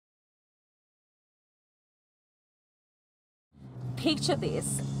picture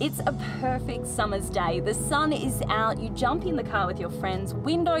this. It's a perfect summer's day. The sun is out, you jump in the car with your friends,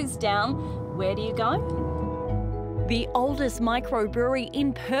 windows down. Where do you go? The oldest microbrewery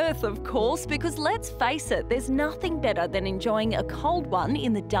in Perth, of course, because let's face it, there's nothing better than enjoying a cold one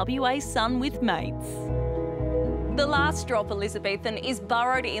in the WA sun with mates. The Last Drop Elizabethan is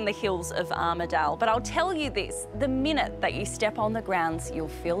burrowed in the hills of Armidale, but I'll tell you this, the minute that you step on the grounds, you'll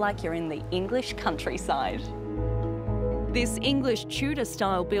feel like you're in the English countryside. This English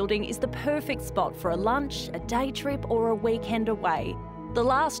Tudor-style building is the perfect spot for a lunch, a day trip or a weekend away. The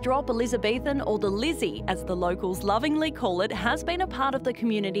Last Drop Elizabethan, or the Lizzie as the locals lovingly call it, has been a part of the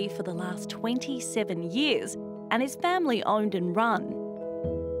community for the last 27 years and is family owned and run.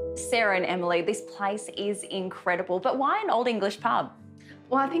 Sarah and Emily, this place is incredible, but why an Old English pub?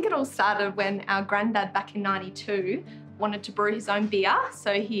 Well, I think it all started when our granddad back in '92 wanted to brew his own beer.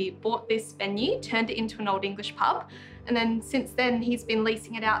 So he bought this venue, turned it into an Old English pub. And then since then, he's been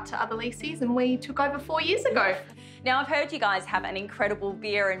leasing it out to other lessees and we took over 4 years ago. Now, I've heard you guys have an incredible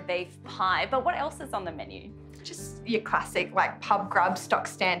beer and beef pie, but what else is on the menu? Just your classic like pub grub, stock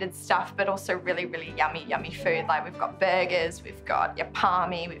standard stuff, but also really, really yummy food. Like we've got burgers, we've got your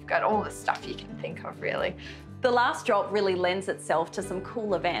palmy, we've got all the stuff you can think of really. The Last Drop really lends itself to some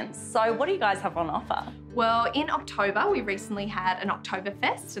cool events. So what do you guys have on offer? Well, in October, we recently had an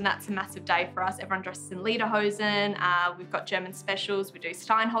Oktoberfest, and that's a massive day for us. Everyone dresses in lederhosen. We've got German specials. We do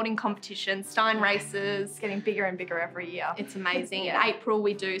Stein holding competitions, Stein races. It's getting bigger and bigger every year. It's amazing. In April,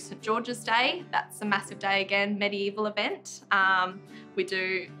 we do St. George's Day. That's a massive day again, medieval event. We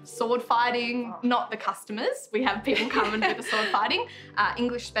do sword fighting, not the customers. We have people come and do the sword fighting.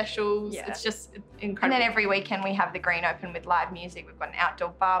 English specials, It's just incredible. And then every weekend we have the Green Open with live music. We've got an outdoor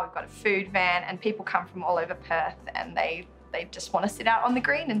bar, we've got a food van, and people come from all over Perth and they just want to sit out on the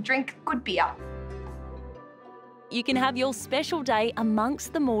green and drink good beer. You can have your special day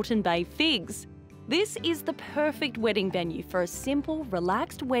amongst the Moreton Bay Figs. This is the perfect wedding venue for a simple,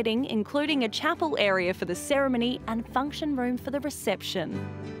 relaxed wedding, including a chapel area for the ceremony and function room for the reception.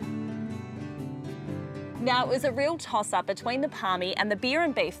 Now, it was a real toss-up between the palmy and the beer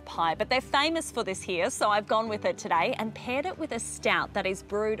and beef pie, but they're famous for this here, so I've gone with it today and paired it with a stout that is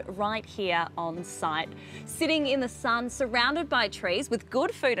brewed right here on site. Sitting in the sun, surrounded by trees with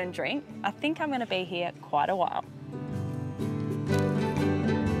good food and drink, I think I'm going to be here quite a while.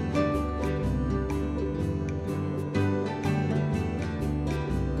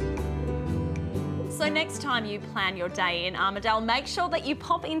 So next time you plan your day in Armidale, make sure that you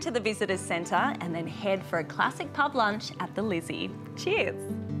pop into the Visitors Centre and then head for a classic pub lunch at the Lizzie.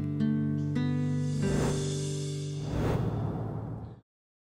 Cheers.